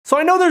So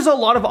I know there's a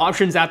lot of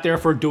options out there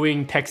for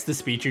doing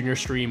text-to-speech in your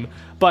stream,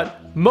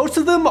 but most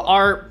of them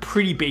are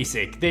pretty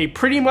basic. They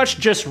pretty much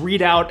just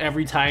read out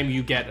every time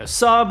you get a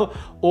sub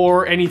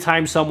or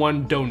anytime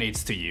someone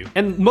donates to you.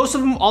 And most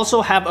of them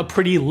also have a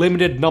pretty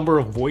limited number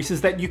of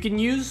voices that you can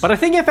use. But I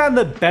think I found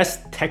the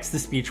best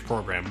text-to-speech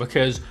program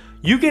because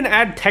you can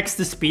add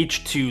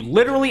text-to-speech to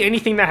literally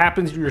anything that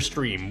happens in your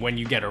stream. When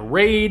you get a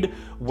raid,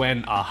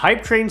 when a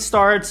hype train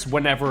starts,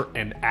 whenever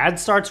an ad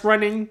starts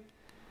running.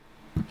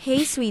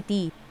 Hey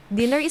sweetie,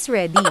 dinner is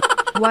ready.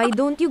 Why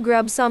don't you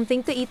grab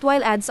something to eat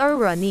while ads are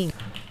running?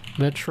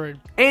 That's right.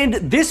 And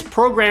this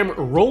program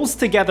rolls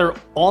together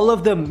all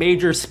of the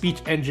major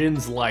speech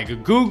engines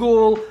like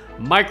Google,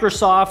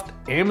 Microsoft,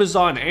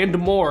 Amazon, and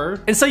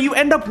more. And so you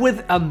end up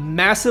with a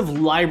massive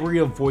library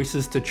of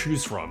voices to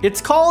choose from.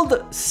 It's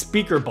called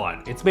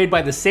Speaker.bot. It's made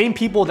by the same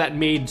people that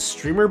made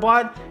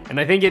Streamer.bot, and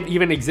I think it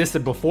even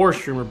existed before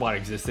Streamer.bot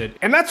existed.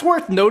 And that's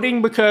worth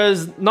noting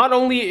because not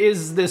only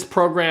is this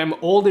program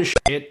old as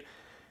shit,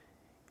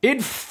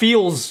 it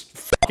feels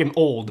fucking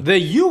old. The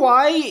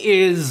UI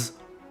is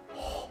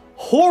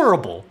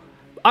horrible.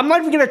 I'm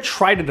not even gonna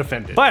try to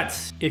defend it.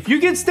 But if you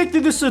can stick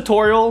through this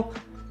tutorial,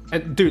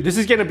 and dude, this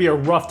is gonna be a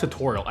rough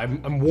tutorial.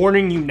 I'm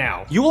warning you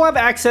now. You will have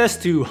access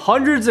to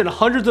hundreds and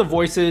hundreds of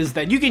voices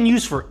that you can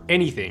use for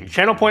anything.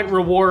 Channel point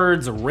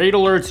rewards, raid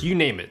alerts, you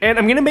name it. And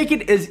I'm gonna make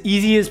it as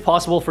easy as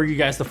possible for you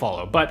guys to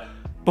follow. But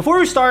before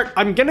we start,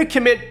 I'm gonna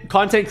commit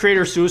content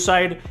creator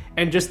suicide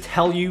and just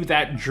tell you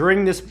that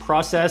during this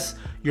process,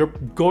 you're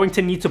going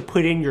to need to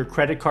put in your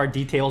credit card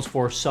details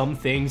for some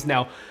things.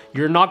 Now,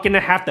 you're not gonna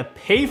have to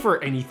pay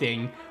for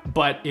anything,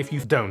 but if you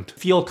don't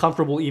feel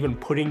comfortable even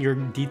putting your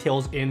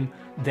details in,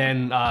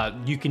 then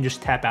you can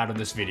just tap out of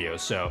this video.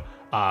 So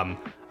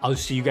I'll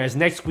see you guys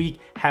next week.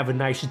 Have a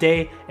nice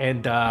day,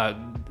 and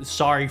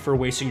sorry for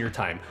wasting your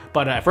time.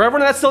 But for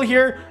everyone that's still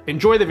here,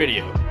 enjoy the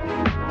video.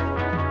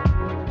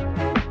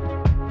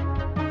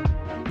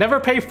 Never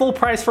pay full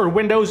price for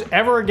Windows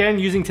ever again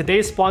using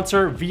today's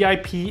sponsor,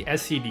 VIP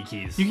SCD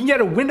Keys. You can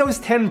get a Windows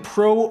 10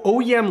 Pro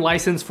OEM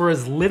license for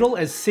as little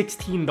as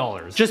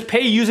 $16. Just pay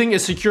using a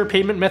secure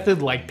payment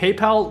method like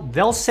PayPal.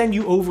 They'll send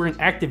you over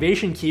an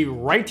activation key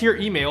right to your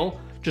email.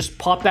 Just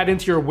pop that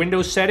into your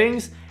Windows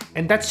settings,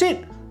 and that's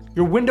it.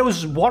 Your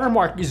Windows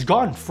watermark is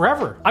gone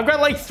forever. I've got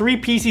like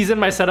 3 PCs in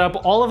my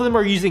setup. All of them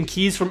are using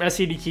keys from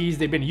SCD Keys.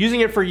 They've been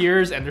using it for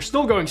years and they're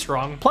still going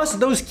strong. Plus,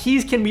 those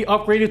keys can be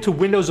upgraded to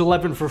Windows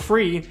 11 for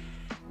free.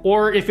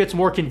 Or if it's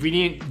more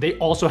convenient, they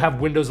also have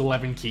Windows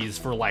 11 keys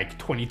for like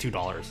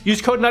 $22.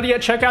 Use code Nutty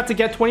at checkout to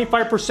get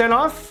 25%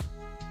 off.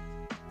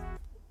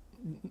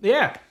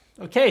 Yeah,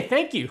 okay,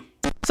 thank you.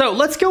 So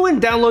let's go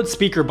and download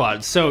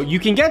Speaker.bot. So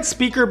you can get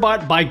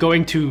Speaker.bot by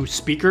going to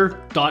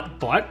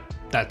Speaker.bot.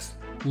 That's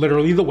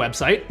literally the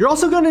website. You're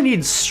also going to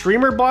need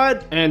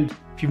Streamer.bot, and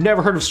if you've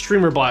never heard of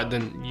Streamer.bot,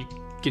 then you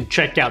can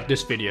check out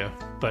this video.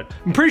 But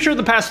I'm pretty sure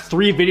the past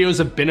 3 videos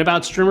have been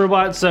about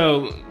Streamer.bot,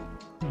 so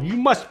you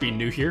must be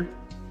new here.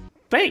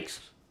 Thanks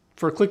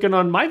for clicking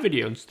on my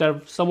video instead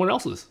of someone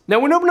else's.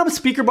 Now, when you open up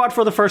Speaker.bot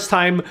for the first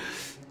time,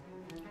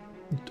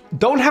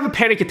 don't have a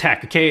panic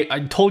attack, okay? I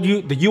told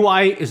you the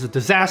UI is a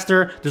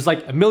disaster. There's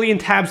like a million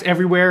tabs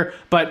everywhere,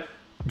 but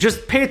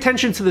just pay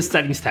attention to the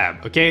settings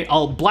tab, okay?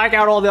 I'll black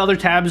out all the other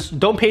tabs.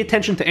 Don't pay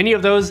attention to any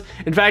of those.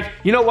 In fact,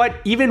 you know what?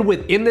 Even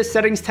within the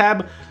settings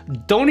tab,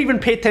 don't even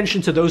pay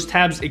attention to those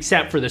tabs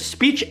except for the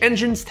speech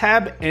engines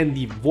tab and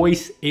the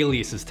voice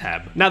aliases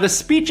tab. Now, the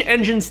speech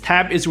engines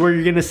tab is where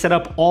you're gonna set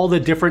up all the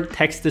different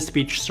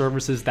text-to-speech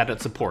services that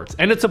it supports.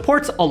 And it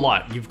supports a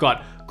lot. You've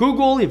got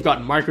Google, you've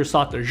got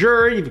Microsoft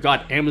Azure, you've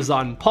got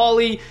Amazon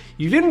Poly,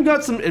 you've even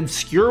got some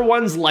obscure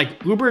ones like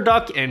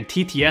UberDuck and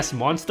TTS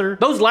Monster.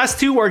 Those last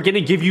two are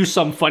gonna give you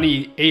some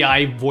funny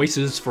AI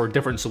voices for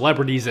different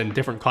celebrities and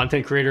different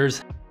content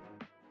creators.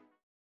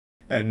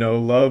 And no,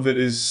 love, it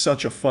is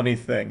such a funny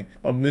thing.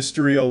 A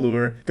mystery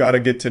allure,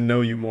 gotta get to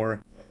know you more.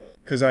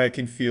 Because I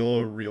can feel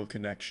a real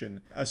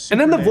connection. And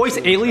then the voice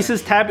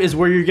aliases tab is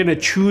where you're gonna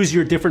choose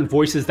your different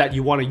voices that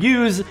you wanna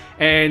use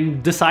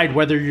and decide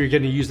whether you're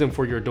gonna use them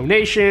for your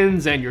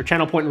donations and your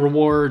channel point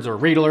rewards or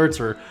raid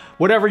alerts or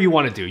whatever you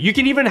wanna do. You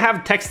can even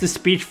have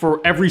text-to-speech for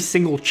every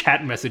single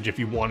chat message if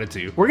you wanted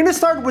to. We're gonna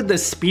start with the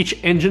speech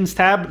engines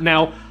tab.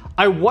 Now,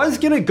 I was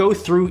gonna go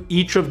through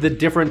each of the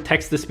different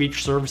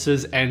text-to-speech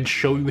services and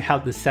show you how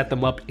to set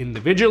them up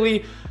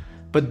individually,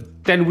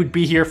 but then we'd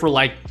be here for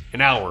like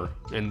an hour,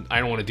 and I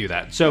don't want to do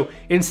that. So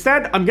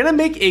instead, I'm gonna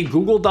make a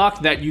Google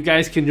Doc that you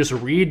guys can just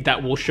read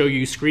that will show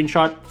you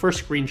screenshot for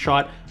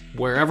screenshot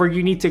wherever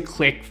you need to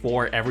click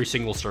for every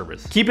single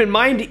service. Keep in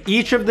mind,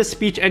 each of the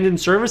speech engine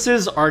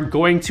services are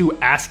going to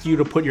ask you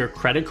to put your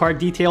credit card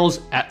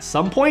details at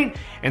some point,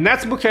 and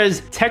that's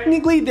because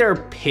technically they're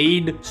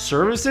paid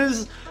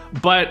services,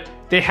 but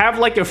they have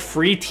like a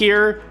free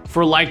tier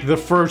for like the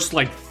first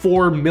like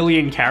 4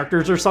 million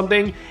characters or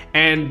something,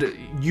 and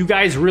you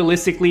guys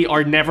realistically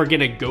are never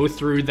gonna go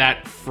through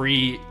that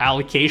free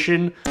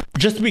allocation.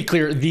 Just to be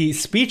clear, the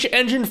speech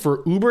engine for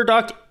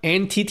UberDuck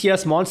and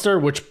TTS Monster,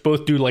 which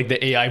both do like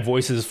the AI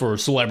voices for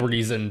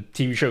celebrities and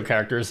TV show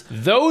characters,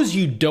 those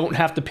you don't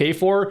have to pay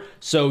for,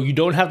 so you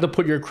don't have to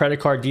put your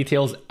credit card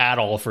details at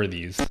all for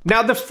these.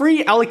 Now, the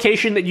free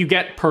allocation that you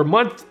get per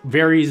month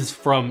varies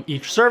from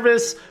each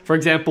service. For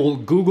example,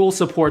 Google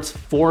supports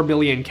 4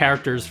 million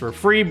characters for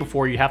free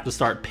before you have to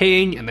start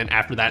paying, and then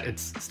after that,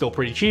 it's still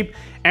pretty cheap.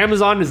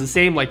 Amazon is the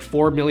same, like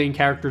 4 million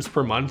characters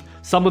per month.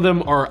 Some of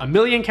them are 1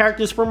 million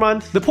characters per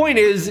month. The point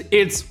is,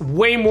 it's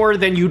way more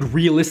than you'd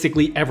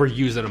realistically ever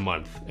use in a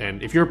month.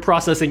 And if you're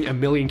processing 1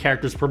 million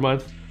characters per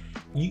month,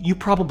 you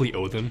probably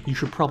owe them. You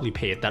should probably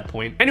pay at that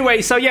point.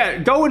 Anyway, so yeah,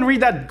 go and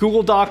read that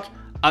Google Doc.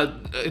 I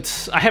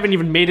haven't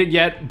even made it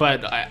yet,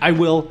 but I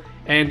will.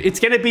 And it's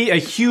gonna be a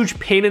huge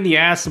pain in the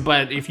ass,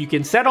 but if you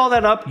can set all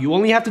that up, you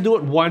only have to do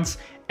it once.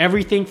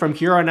 Everything from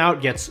here on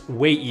out gets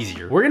way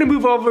easier. We're gonna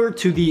move over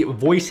to the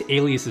Voice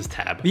Aliases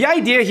tab. The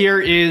idea here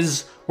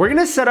is we're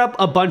gonna set up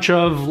a bunch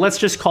of, let's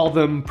just call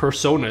them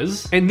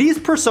personas. And these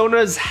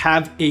personas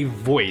have a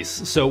voice.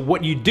 So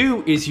what you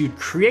do is you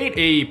create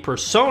a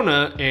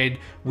persona and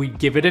we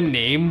give it a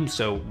name.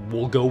 So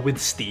we'll go with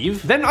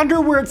Steve. Then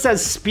under where it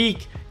says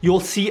speak,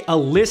 you'll see a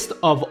list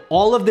of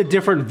all of the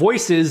different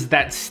voices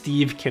that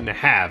Steve can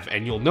have.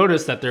 And you'll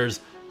notice that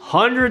there's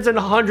hundreds and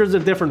hundreds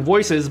of different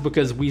voices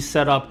because we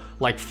set up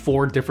like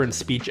 4 different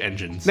speech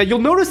engines. Now you'll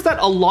notice that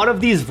a lot of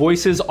these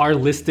voices are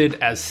listed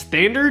as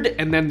standard,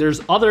 and then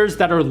there's others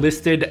that are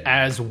listed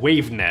as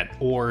WaveNet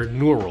or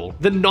neural.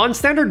 The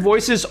non-standard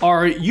voices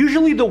are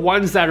usually the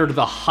ones that are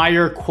the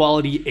higher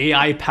quality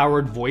AI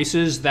powered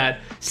voices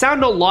that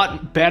sound a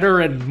lot better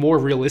and more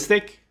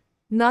realistic.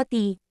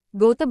 Naughty,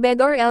 go to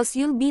bed or else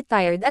you'll be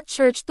tired at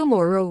church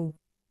tomorrow.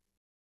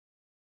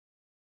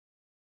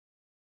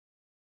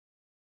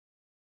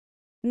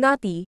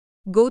 Naughty,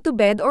 go to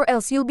bed or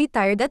else you'll be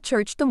tired at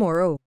church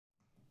tomorrow.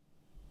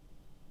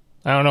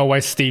 I don't know why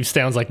Steve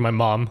sounds like my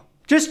mom.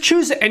 Just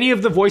choose any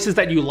of the voices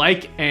that you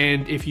like,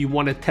 and if you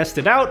want to test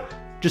it out,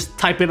 just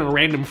type in a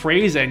random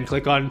phrase and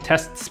click on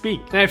test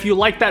speak. Now, if you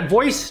like that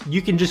voice,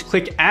 you can just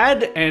click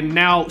add, and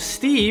now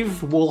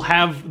Steve will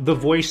have the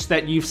voice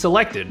that you've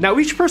selected. Now,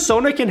 each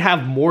persona can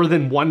have more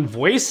than one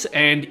voice,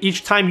 and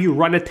each time you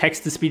run a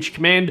text-to-speech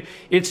command,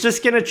 it's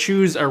just gonna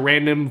choose a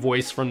random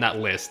voice from that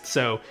list.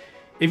 So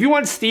if you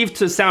want Steve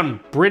to sound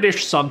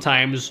British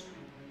sometimes,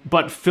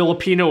 but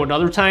Filipino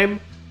another time,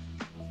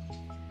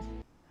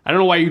 I don't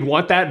know why you'd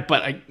want that,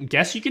 but I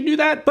guess you can do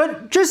that.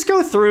 But just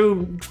go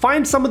through,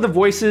 find some of the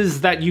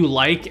voices that you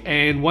like,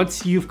 and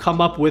once you've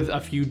come up with a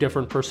few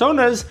different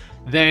personas,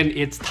 then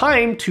it's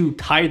time to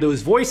tie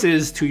those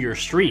voices to your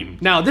stream.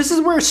 Now, this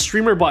is where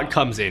Speaker.bot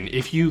comes in.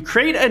 If you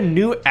create a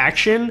new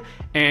action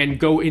and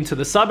go into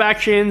the sub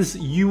actions,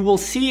 you will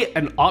see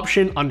an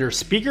option under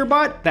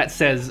Speaker.bot that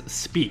says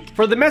speak.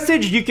 For the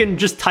message, you can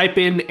just type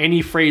in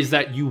any phrase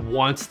that you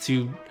want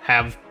to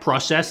have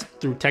processed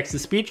through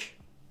text-to-speech.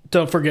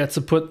 Don't forget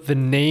to put the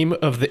name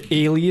of the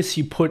alias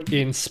you put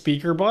in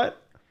Speaker.bot.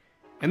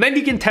 And then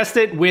you can test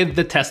it with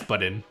the test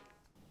button.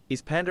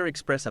 Is Panda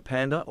Express a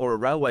panda or a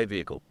railway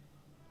vehicle?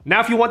 Now,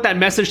 if you want that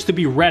message to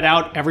be read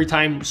out every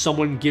time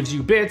someone gives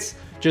you bits,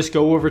 just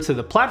go over to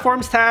the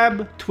Platforms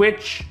tab,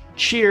 Twitch,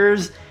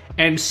 Cheers,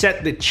 and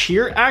set the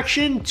cheer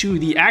action to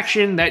the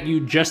action that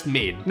you just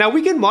made. Now,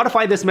 we can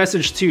modify this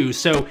message too,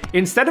 so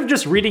instead of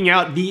just reading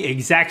out the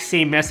exact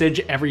same message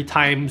every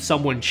time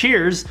someone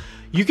cheers,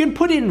 you can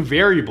put in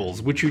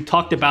variables, which you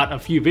talked about a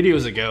few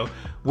videos ago,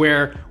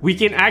 where we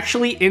can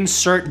actually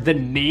insert the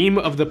name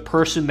of the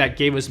person that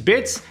gave us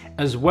bits,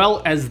 as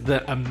well as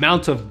the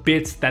amount of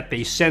bits that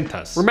they sent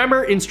us.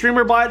 Remember, in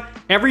Speaker.bot,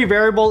 every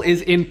variable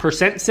is in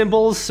percent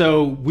symbols,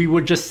 so we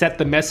would just set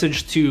the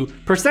message to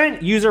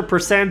percent user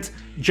percent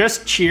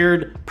just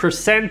cheered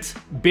percent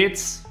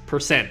bits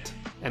percent,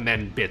 and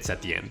then bits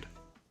at the end.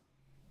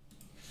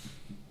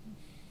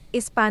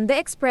 Is Panda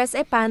Express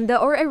a panda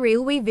or a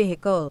railway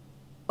vehicle?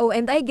 Oh,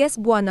 and I guess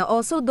Buana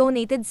also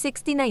donated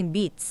 69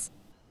 bits.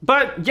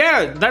 But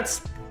yeah,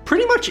 that's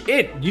pretty much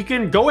it. You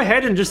can go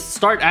ahead and just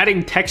start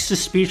adding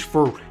text-to-speech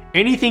for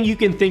anything you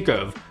can think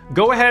of.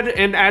 Go ahead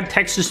and add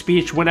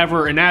text-to-speech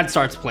whenever an ad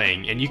starts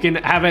playing, and you can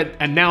have it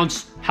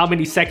announce how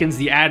many seconds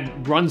the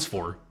ad runs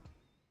for.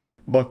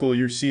 Buckle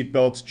your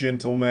seatbelts,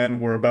 gentlemen.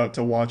 We're about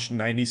to watch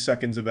 90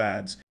 seconds of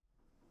ads.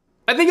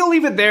 I think I'll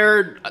leave it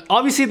there.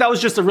 Obviously, that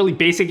was just a really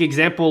basic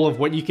example of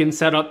what you can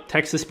set up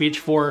text-to-speech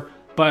for.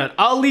 But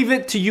I'll leave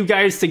it to you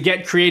guys to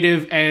get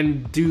creative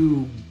and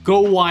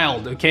go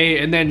wild, okay?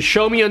 And then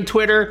show me on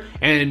Twitter,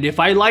 and if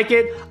I like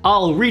it,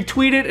 I'll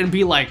retweet it and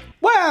be like,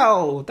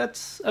 wow,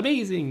 that's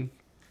amazing.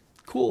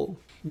 Cool.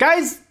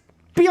 Guys,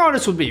 be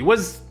honest with me.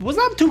 Was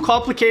that too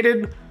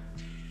complicated?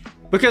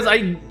 Because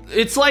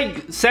it's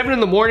like 7 in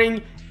the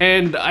morning,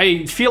 and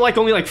I feel like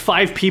only like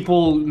 5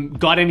 people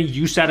got any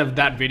use out of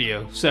that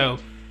video. So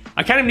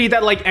I kind of need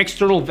that like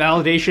external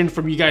validation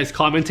from you guys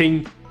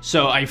commenting,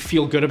 so I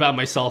feel good about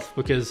myself,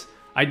 because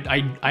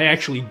I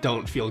actually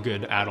don't feel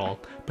good at all.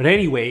 But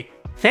anyway,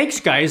 thanks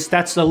guys.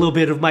 That's a little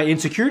bit of my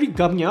insecurity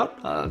coming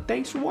out.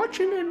 Thanks for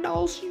watching, and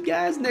I'll see you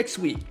guys next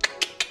week.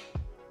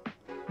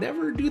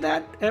 Never do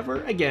that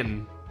ever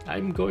again.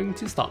 I'm going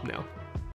to stop now.